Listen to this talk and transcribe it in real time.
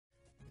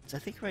So I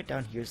think right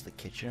down here is the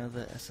kitchen of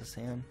the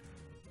SSM.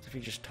 So if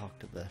you just talk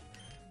to the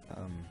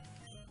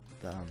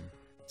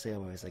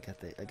sailors, I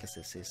guess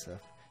they say stuff.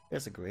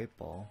 Here's a great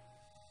ball.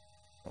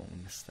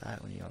 Don't miss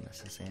that when you're on the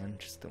SSM.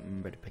 Just don't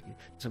remember to pick it.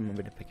 Just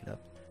remember to pick it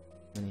up.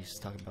 And you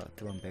just talk about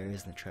throwing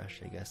berries in the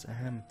trash, I guess. I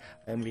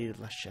am the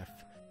chef.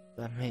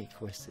 The main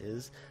course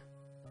is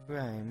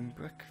prime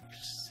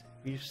breakfast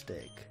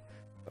beefsteak.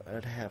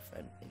 I'd have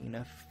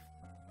enough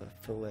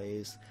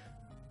fillets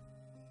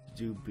to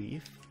do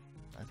beef.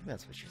 I think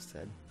that's what she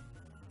said.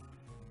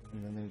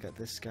 And then we got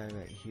this guy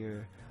right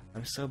here.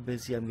 I'm so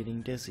busy, I'm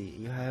getting dizzy.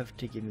 You have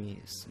to give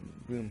me some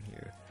room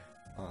here.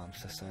 Oh, I'm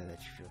so sorry that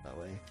you feel that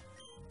way.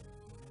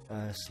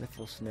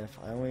 Sniffle sniff.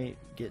 I only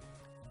get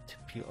to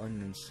peel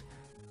onions.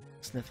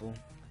 Sniffle.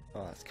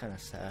 Oh, that's kind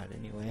of sad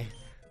anyway.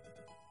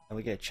 And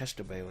we get a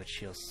Chester Bay, which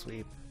heals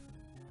sleep.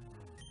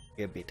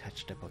 You gotta be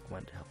attached to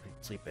Pokemon to help you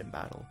sleep in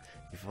battle.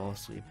 You fall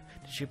asleep.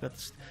 To shoot out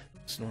the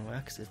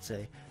Snorlax, it's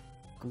a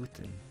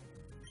gluten.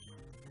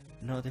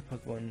 No other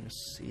Pokemon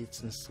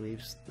eats and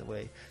sleeps the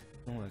way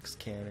Snorlax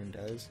can and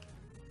does.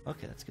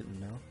 Okay, that's good to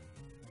know.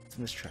 It's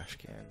in this trash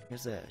can.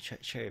 Here's a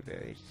cherry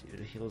berry. It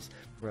heals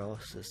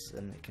paralysis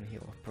and it can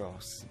heal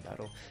paralysis in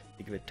battle.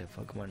 You give it to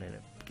Pokemon and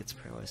it gets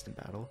paralyzed in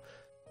battle.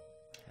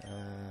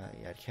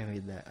 Yeah, I can't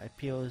read that. I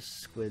peel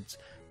squids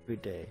every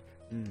day.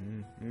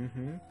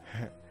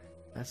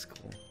 That's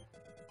cool.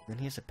 Then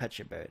here's a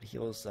Pecha Berry. It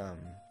heals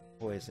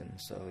poison,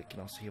 so it can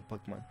also heal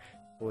Pokemon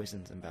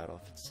poisons in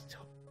battle if it's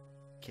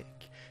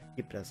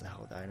keep it as a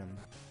held item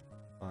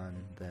on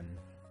them.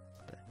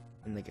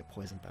 When they get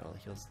poisoned in battle,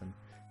 it heals them.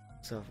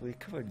 So if we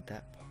covered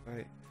that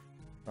part,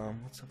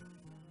 what's up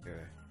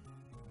here?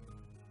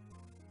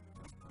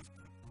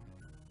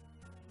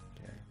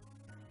 Okay.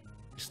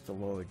 Just the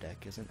lower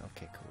deck, isn't?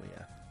 Okay, cool,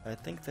 yeah. I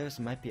think there's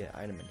might be an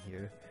item in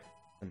here.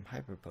 Some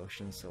hyper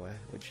potions, so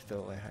would you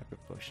throw a hyper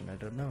potion? I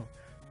don't know.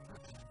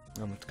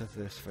 Let's go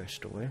through this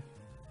first door.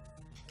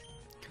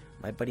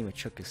 My buddy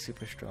Machoke is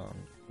super strong.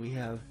 He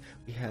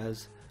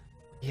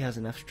has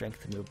enough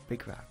strength to move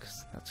big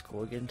rocks. That's cool.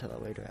 We'll get into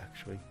that later,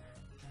 actually.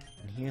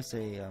 And here's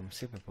a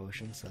super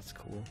potion, so that's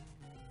cool.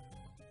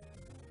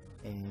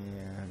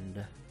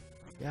 And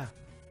yeah,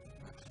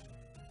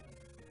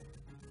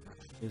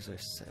 here's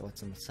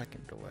what's in the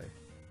second doorway.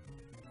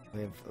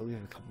 We have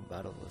a couple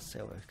battles with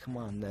sailors. Come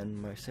on, then.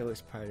 My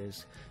sailor's part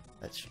is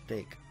at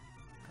stake.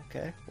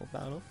 Okay, we'll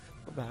battle.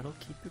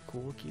 Keep it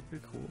cool.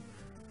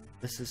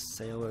 This is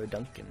Sailor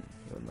Duncan.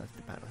 He would like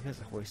to battle. Here's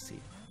a horsey.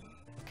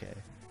 Okay,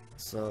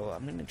 so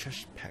I'm gonna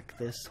just peck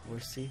this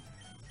horsey.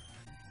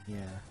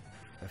 Yeah,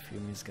 I feel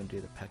he's gonna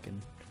do the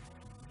pecking.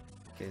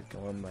 Okay,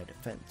 go on my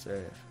defense.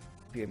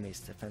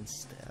 Pyramin's defense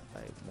stab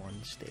by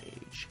 1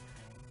 stage.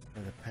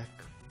 Another peck.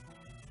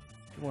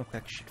 2 more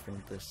pecks should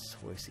faint this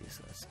horsey,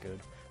 so that's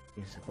good.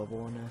 Use a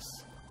bubble on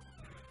us,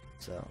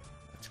 so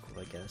that's cool,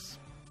 I guess.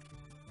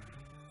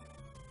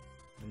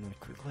 And then a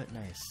quick hit,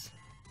 nice.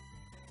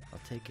 I'll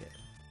take it.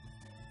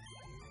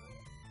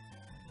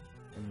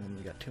 And then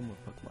we got 2 more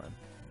Pokemon.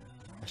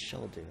 A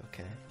Shelder,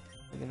 okay.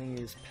 We're gonna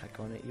use Peck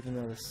on it, even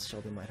though this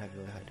Shelder might have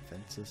really high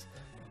defenses.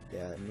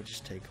 Yeah, it may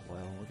just take a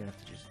while. We're gonna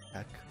have to use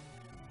Peck.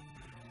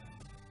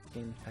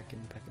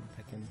 Pecking.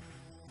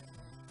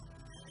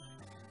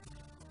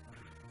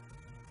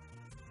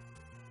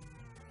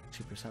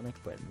 Supersonic,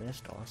 but it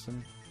missed.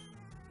 Awesome.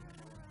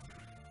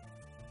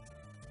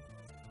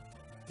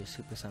 A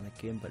Supersonic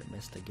again, but it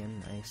missed again.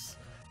 Nice.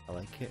 I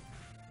like it.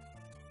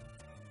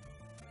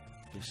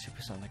 Do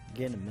Supersonic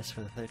again and miss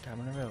for the 3rd time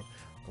in a row.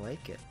 I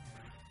like it.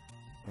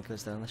 There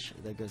goes down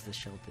there goes the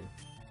Shelter.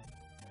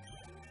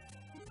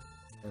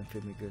 And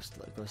Kirby goes to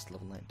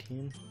level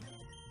 19.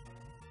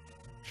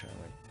 Try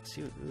like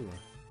see. Ooh.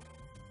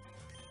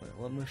 Wait,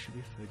 what move should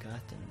be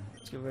forgotten?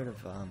 Let's get rid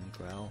of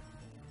Growl.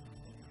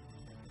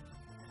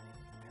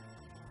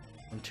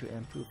 1-2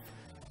 and poop.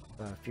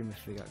 Fury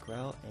forgot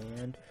Growl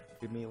and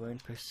Fury learn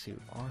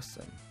Pursuit.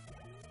 Awesome.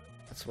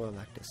 That's what I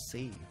like to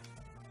see.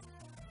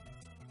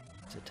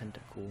 It's a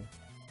Tentacool.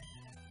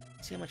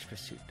 See how much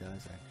Pursuit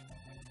does actually.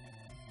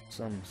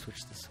 So I'm gonna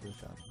switch this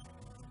with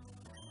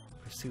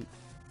Pursuit.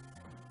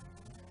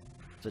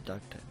 It's a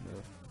Dark type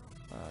move.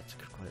 It's a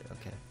quick.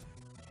 Okay.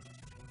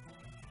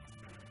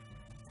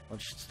 I'll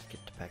just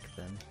get to Peck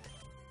then.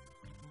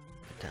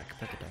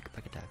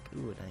 Peck attack.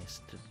 Ooh,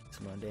 nice. Did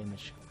some more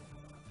damage.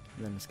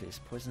 And then let's get his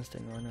Poison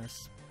Sting on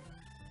us.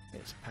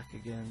 Get his Peck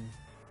again.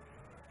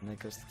 And there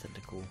goes the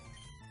Tentacool.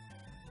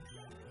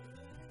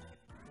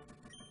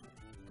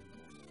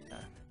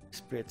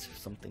 Spirits or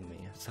something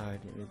me. Sorry, I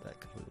didn't read that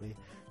completely.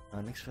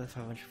 Next for the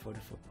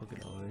 544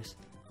 $.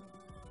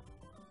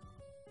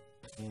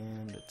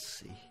 And let's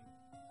see.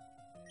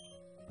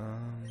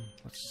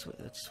 Let's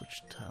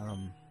switch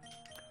to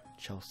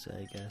Chelsea,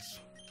 I guess.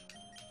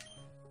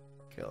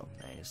 Go,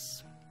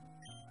 nice.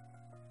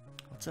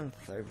 What's in the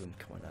 3rd room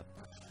coming up?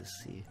 Let's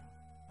see.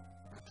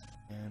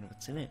 And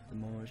what's in it? The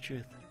moment of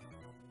truth.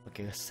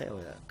 Okay, a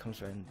sailor that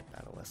comes right into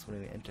battle. That's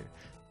when we enter.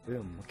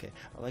 Room. Okay,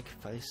 I like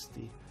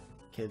feisty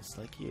kids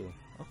like you.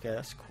 Okay,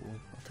 that's cool.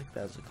 I'll take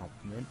that as a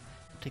compliment.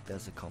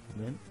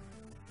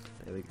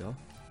 There we go.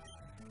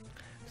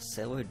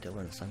 Sailor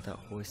Dylan sent out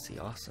Horsey,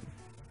 awesome.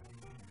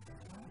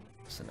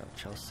 So now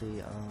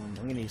Chelsea, I'm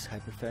gonna use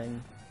Hyper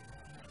Fang.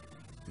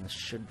 And this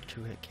should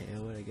 2-hit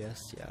KO it, I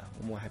guess. Yeah,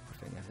 one more Hyper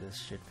Fang after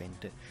this should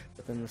faint it.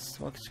 But then the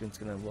smoke screen's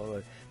gonna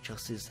lower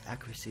Chelsea's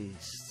accuracy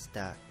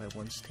stat by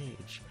 1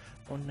 stage.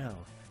 Oh no.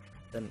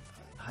 Then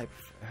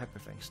Hyper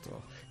Fang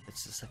still.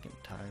 It's the second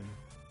turn,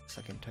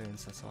 so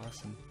that's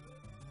awesome.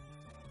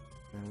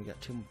 And we got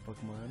 2 more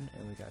Pokemon,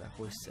 and we got a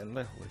Horsey,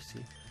 another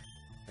Horsey.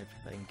 Hyper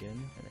Fang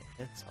again, and it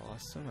hits,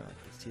 awesome. I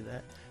like to see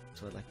that.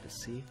 So I'd like to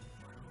see.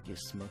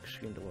 Use smoke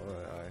screen to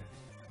lower our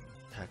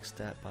attack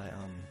stat by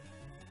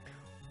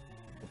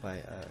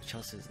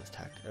Chelsea's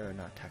attack, or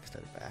not attack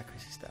stat, but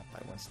accuracy stat by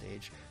 1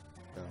 stage.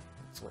 So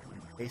it's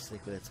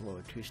basically it's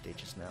lowered 2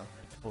 stages now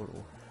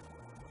total.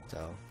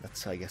 So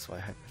that's I guess why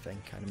Hyper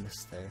Fang kind of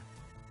missed there.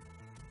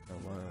 So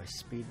lower our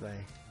speed by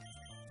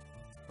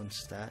 1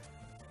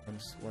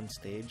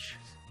 stage.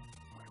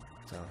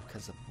 So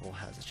because the bull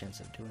has a chance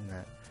of doing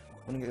that,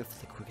 I'm gonna go for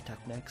the quick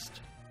attack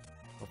next.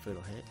 Hopefully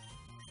it'll hit.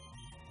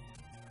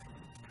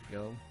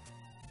 Go.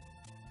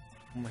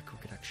 My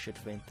quick attack should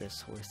faint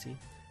this Horsey.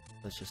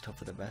 Let's just hope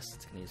for the best.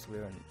 It's gonna use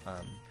Lure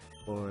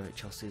or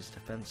Chelsea's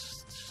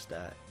defense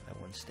stat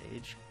at 1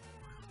 stage.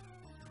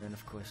 And then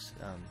of course,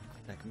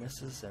 quick attack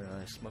misses and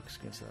another smoke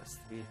screen, so that's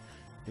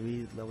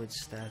 3 lowered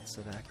stats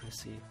of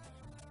accuracy.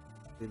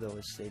 3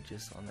 lowered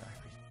stages on the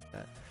accuracy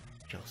stat.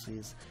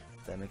 Chelsea's.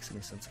 If that makes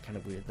any sense, I kind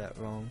of weirded that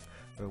wrong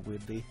or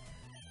weirdly.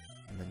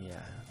 And then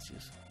yeah, let's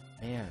use.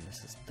 Man,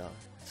 this is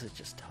tough. This is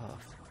just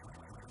tough.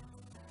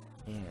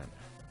 And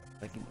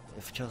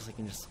if Chelsea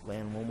can just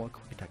land one more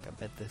quick attack, I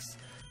bet this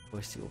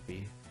Horsey will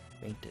be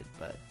fainted,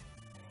 but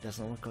it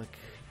doesn't look like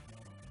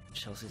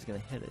Chelsea's gonna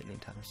hit it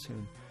anytime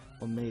soon.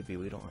 Well, maybe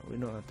we don't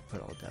have to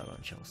put all doubt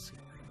on Chelsea.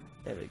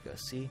 There we go.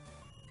 See,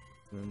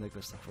 and then there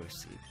goes the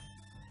Horsey.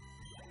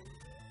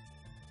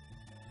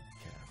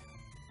 Okay.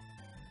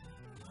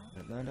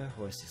 Another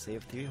Horsey. So you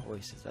have 3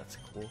 Horses. That's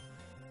cool.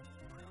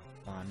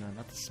 Oh no,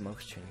 not the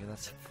smoke screen.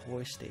 That's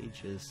 4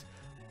 stages.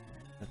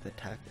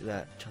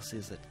 That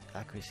Chelsea's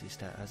accuracy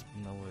stat has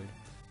been lowered.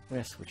 I'm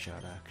gonna switch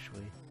out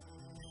actually.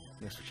 I'm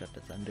gonna switch out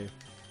to Thunder.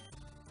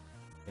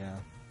 Yeah.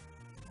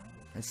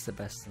 It's the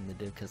best thing to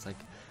do because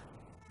like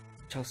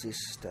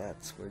Chelsea's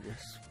stats were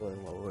just really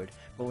lowered.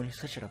 But when you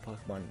switch out a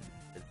Pokemon,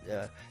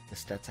 the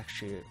stats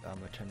actually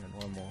return to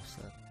normal,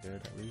 so that's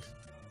good at least.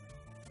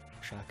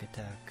 Shock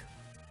attack.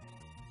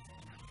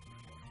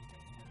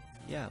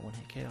 Yeah,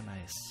 1-hit KO,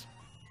 nice.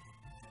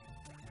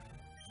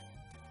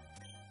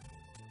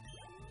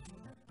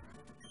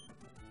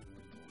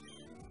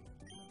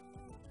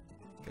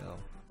 Go.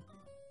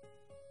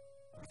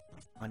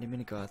 I'm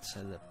gonna go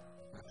outside the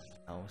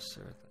house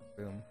or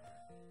the room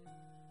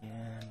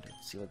and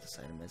see what this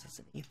item is. It's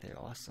an ether,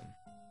 awesome.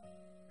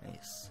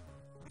 Nice.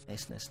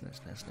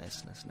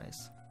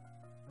 Nice.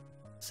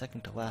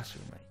 Second to last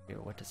room right here.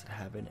 What does it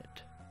have in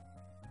it?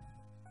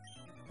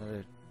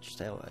 Another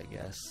Sailor, I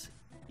guess.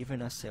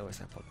 Even us Sailors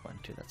have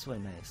Pokemon too. That's really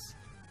nice.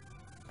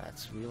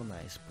 That's real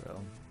nice, bro.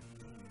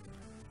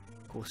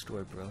 Cool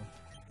story, bro.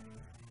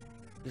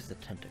 Here's the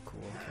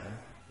Tentacool, okay.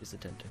 Here's the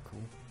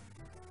Tentacool.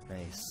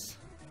 Nice.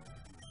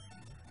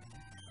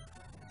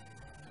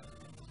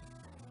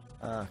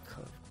 Ah,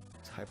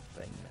 it's Hyper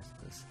Fang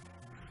misses.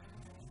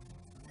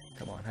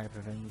 Come on,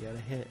 Hyper Fang, you got a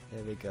hit.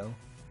 There we go.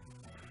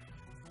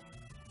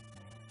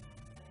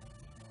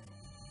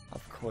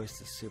 Of course,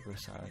 the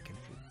Supersonic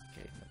Infuriate.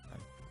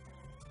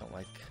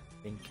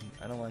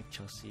 I don't like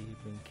Chelsea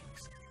being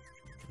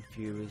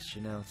confused.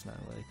 You know, it's not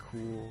really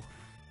cool.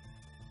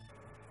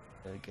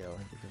 There we go.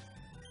 I think it's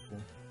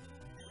cool.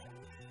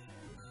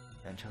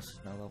 And Chelsea's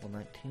now level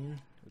 19.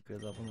 We're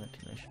good level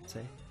 19, I should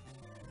say.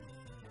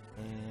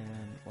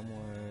 And one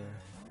more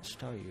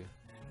Staryu.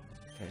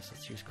 Okay, so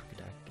let's use Quick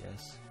Attack, I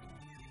guess.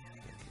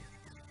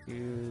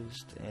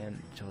 Used,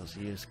 and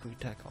Chelsea used Quick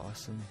Attack,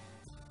 awesome.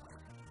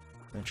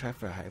 I'm gonna try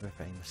for a Hyper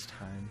Fang this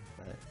time,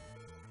 but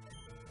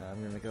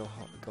I'm gonna go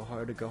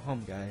hard to go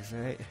home, guys,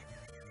 right?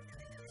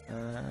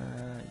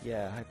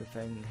 Yeah, Hyper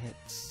Fang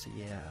hits,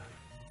 yeah.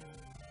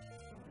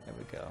 There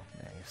we go,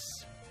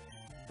 nice.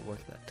 It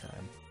worked that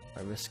time.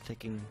 My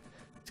risk-taking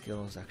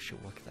skills actually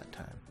worked that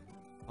time.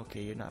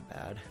 Okay, you're not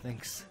bad.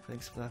 Thanks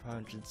for that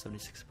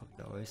 $576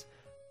 Pokédollars.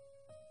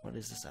 What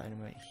is this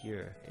item right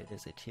here? It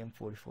is a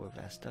TM44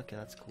 vest. Okay,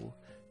 that's cool.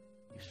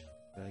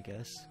 I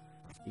guess.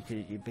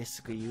 You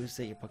basically use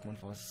it, your Pokemon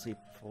falls asleep,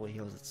 fully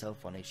heals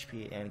itself on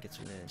HP, and gets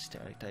rid of an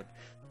static type.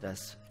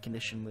 That's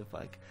condition move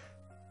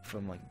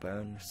from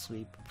burn,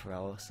 sleep,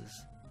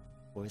 paralysis,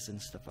 poison,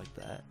 stuff like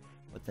that.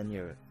 But then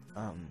you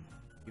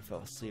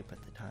fell asleep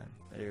at the time.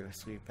 Or you're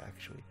asleep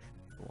actually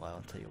for a while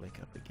until you wake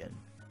up again.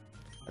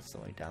 That's the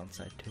only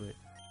downside to it.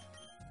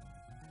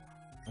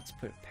 Let's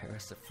put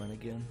Paris up front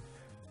again.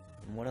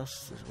 And what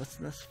else what's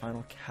in this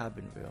final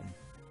cabin room?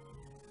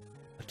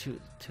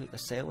 A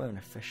sailor and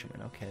a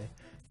fisherman, okay.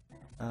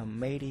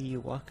 Matey, you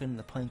walk in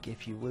the plank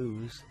if you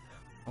lose.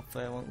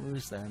 Hopefully I won't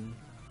lose then.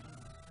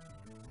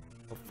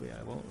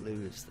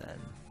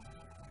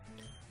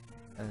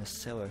 And a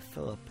sailor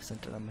Philip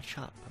sent it on the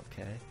chop,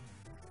 okay.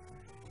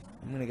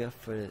 I'm gonna go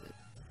for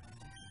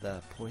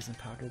the poison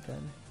powder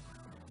then.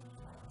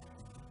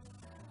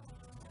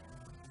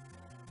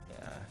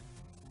 Yeah,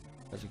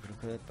 it was a good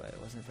clip, but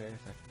it wasn't very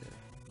effective.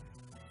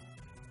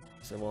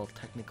 So, well,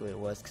 technically it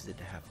was because it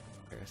did have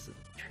the parasitic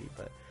tree,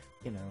 but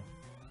you know.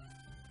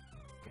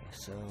 Okay,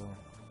 so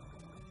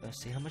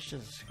let's see, how much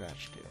does a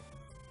scratch do?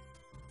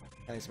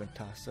 Guy's been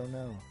tossed. Oh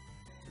no,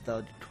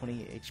 that'll do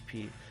 20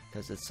 HP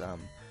because it's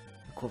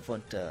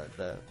equivalent to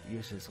the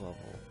user's level.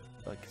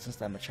 Like, since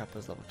that Machop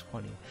is level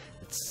 20,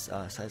 its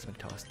Seismic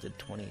Toss did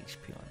 20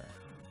 HP on it.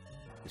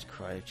 Just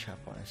Karate Chop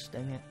on it.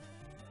 Dang it.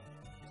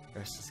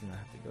 First is gonna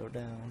have to go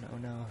down. Oh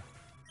no.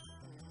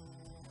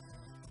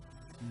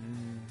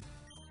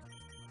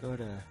 Go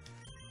to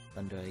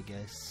Thunder, I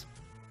guess.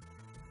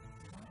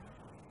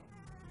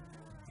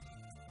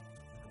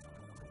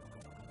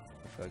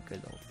 For a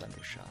good old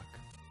Thunder Shock.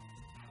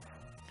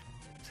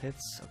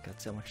 Hits. Okay,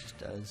 let's see how much this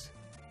does.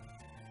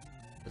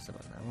 Does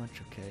about that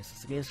much. Okay, so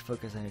the game's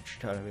focus energy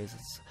try to raise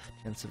its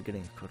chance of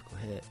getting a critical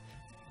hit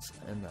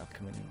in the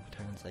upcoming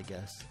turns, I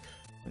guess.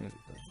 I'm gonna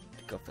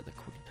go for the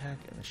quick attack,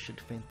 and it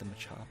should faint the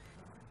Machop.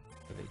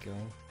 There we go.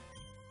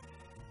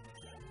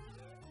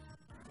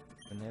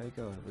 And there we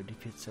go. We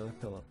defeat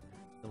Philip.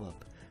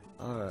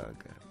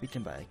 Arrgh,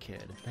 beaten by a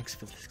kid. Thanks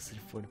for the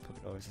 40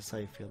 $40. That's how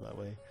you feel that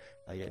way.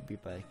 I get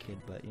beat by a kid,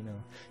 but you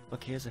know.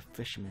 Okay, here's a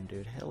fisherman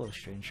dude. Hello,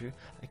 stranger.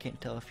 I can't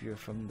tell if you're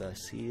from the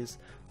seas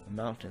or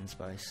mountains,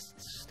 but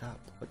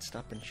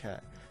stop and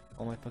chat.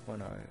 All my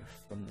Pokemon are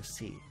from the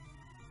sea.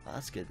 Oh,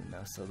 that's good to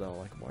know. So they're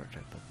like water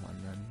type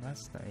Pokemon then.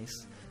 That's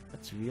nice.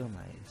 That's real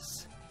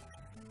nice.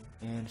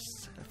 And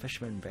a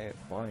fisherman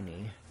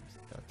Barney.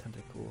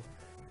 Tentacool.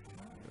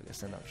 I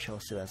guess I'm not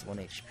Chelsea. That's 1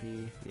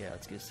 HP. Yeah,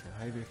 let's get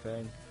a Hybrid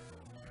Fang.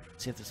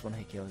 See if this one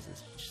hit kills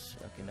this.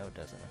 Okay, no, it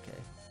doesn't. Okay.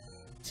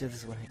 See if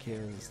this one hit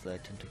kills the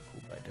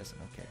Tentacool, but it doesn't.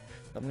 Okay.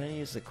 So I'm gonna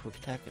use the quick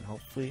attack, and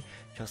hopefully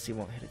Chelsea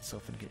won't hit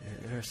itself and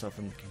hit herself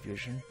in the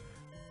confusion.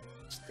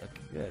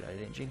 Okay, good. I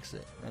didn't jinx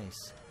it.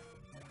 Nice.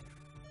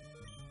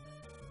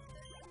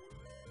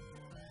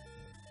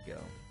 Go.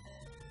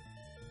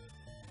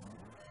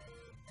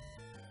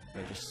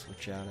 I just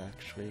switch out.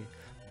 Actually,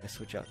 I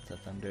switch out to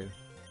Thunder.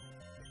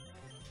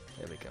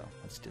 There we go.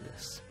 Let's do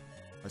this.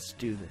 Let's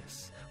do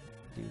this.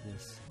 Do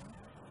this.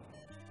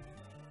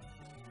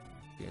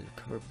 Yeah,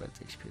 the cover bed's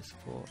HP is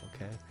full.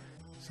 Okay.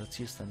 So let's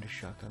use Thunder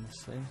Shock on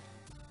this thing.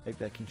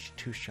 Maybe I can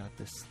two-shot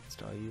this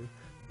Staryu.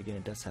 Again,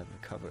 it does have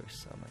recover,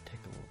 so it might take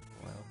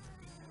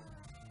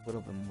a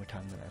little bit more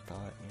time than I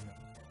thought, you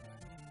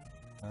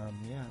know.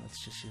 Yeah,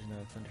 let's just use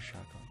another Thunder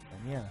Shock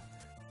on them. Yeah,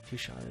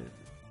 two-shot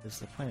is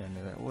the plan,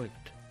 and that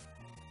worked.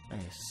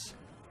 Nice.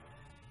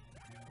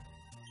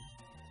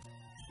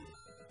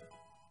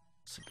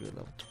 It's a good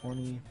level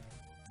 20.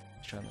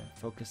 Trying to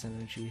focus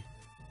energy.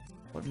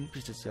 What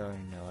moves does it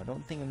already know? I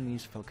don't think I'm gonna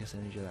use focus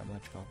energy that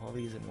much, but I'll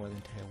probably use it more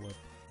than Tail Whip,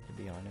 to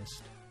be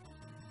honest.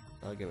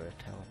 I'll get rid of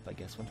Tail Whip, I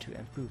guess. 1, 2,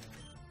 and poof.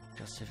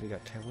 Just if we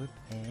got Tail Whip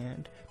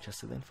and just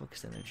to then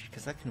focus energy,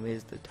 because that can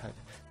raise the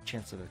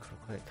chance of a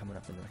critical hit coming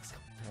up in the next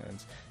couple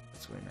turns.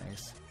 That's really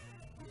nice.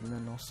 And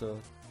then also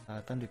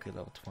Thundercrit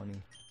level 20.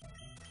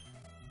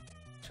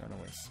 Trying to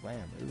win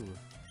Slam.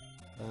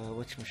 Ooh.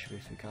 Which one should we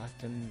have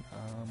forgotten?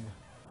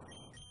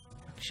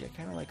 Actually, I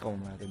kind of like all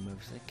my other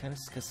moves.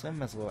 Because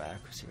Slam has a lower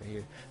accuracy right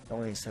here.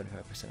 Only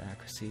 75%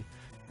 accuracy.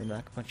 And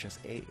Knock Punch has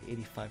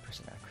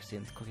 85% accuracy.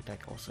 And the Quick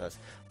Attack also has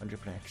 100%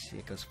 accuracy.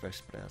 It goes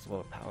first, but it has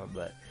lower power.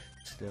 But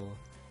still,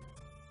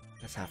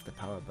 that's half the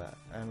power. But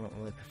I don't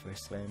really prefer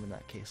Slam in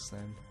that case.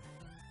 Then,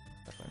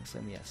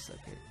 Slam, yes,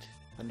 okay.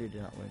 Thunder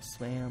did not win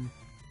Slam.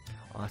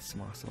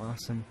 Awesome, awesome,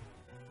 awesome.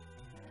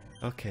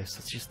 Okay, so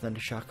let's use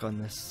Thunder Shock on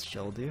this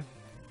Sheldu.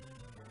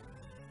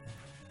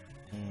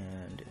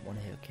 And one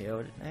hit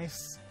KO'd it.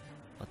 Nice.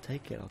 I'll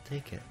take it. I'll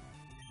take it.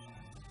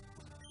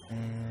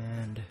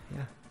 And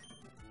yeah.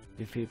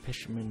 Defeat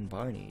Fisherman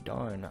Barney.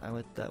 Darn, I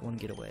let that one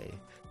get away.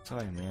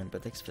 Sorry, man,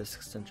 but thanks for this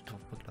extended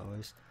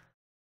 $12.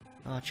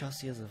 Oh,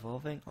 Chelsea is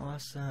evolving.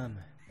 Awesome.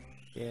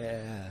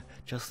 Yeah.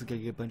 Chelsea's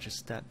gonna get a bunch of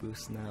stat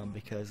boosts now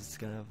because it's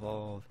gonna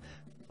evolve.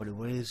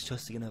 What is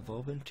Chelsea gonna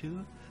evolve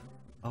into?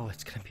 Oh,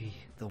 it's gonna be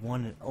the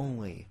one and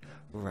only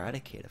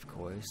Eradicate, of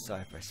course.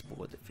 Sorry if I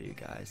spoiled it for you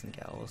guys and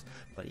gals.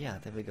 But yeah,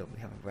 there we go. We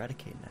have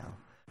Eradicate now.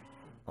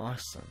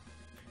 Awesome.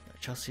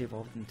 Chelsea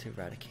evolved into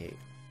Eradicate.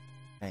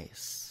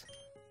 Nice.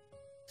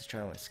 Let's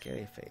try with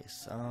Scary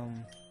Face.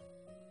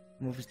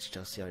 Moves to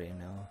Chelsea, I already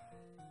know.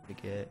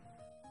 Forget.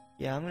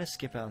 Yeah, I'm gonna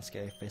skip out on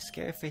Scary Face.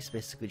 Scary Face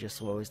basically just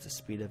lowers the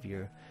speed of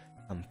your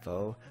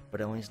foe,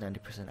 but it only has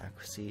 90%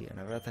 accuracy, and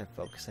I'd rather have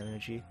Focus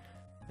Energy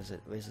because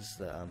it raises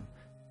the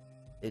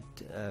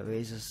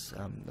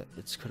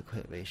its critical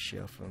hit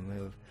ratio for a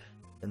move.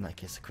 In that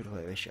case, the critical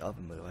hit ratio of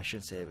a move. I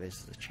shouldn't say it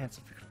raises the chance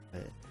of a critical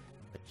hit,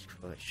 but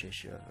critical hit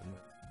ratio of a move.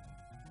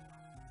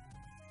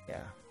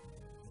 Yeah.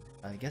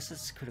 I guess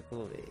it's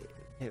critical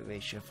hit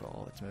ratio for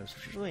all its moves,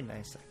 which is really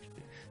nice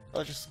actually.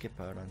 I'll just skip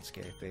out on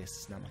Scary Face.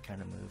 It's not my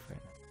kind of move right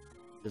now.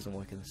 It doesn't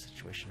work in this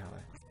situation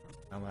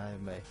how I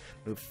have my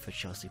move for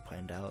Chelsea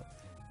planned out.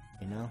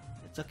 You know?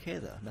 It's okay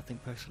though, nothing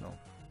personal.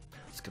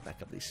 Let's go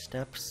back up these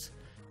steps,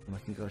 and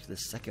we can go to the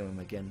second room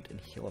again and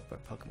heal up our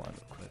Pokemon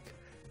real quick.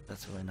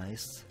 That's really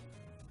nice.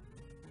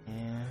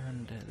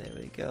 And there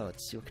we go.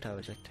 Let's see what could I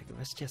would like to take a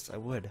risk. Yes, I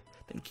would.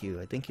 Thank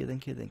you. Thank you.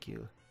 Thank you. Thank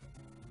you.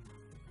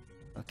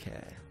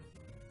 Okay.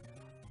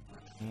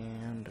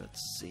 And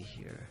let's see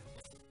here.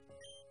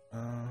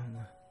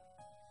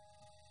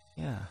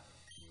 Yeah.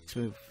 Let's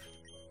move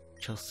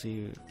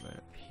Chelsea right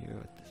up here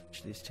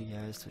with these two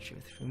guys, switch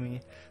it through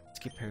me. Let's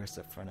keep Paris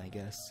up front, I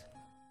guess.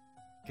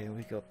 Okay,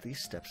 we go up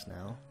these steps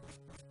now.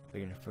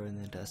 We're gonna further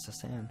into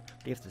SSN.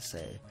 What do you have to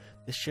say?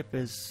 This ship,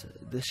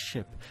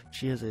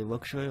 she is a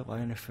luxury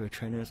liner for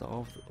trainers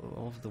all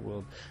over the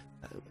world.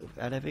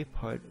 At every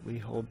part, we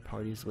hold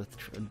parties with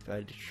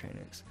invited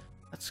trainers.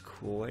 That's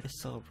cool, way to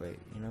celebrate,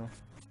 you know?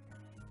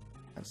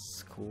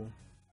 That's cool.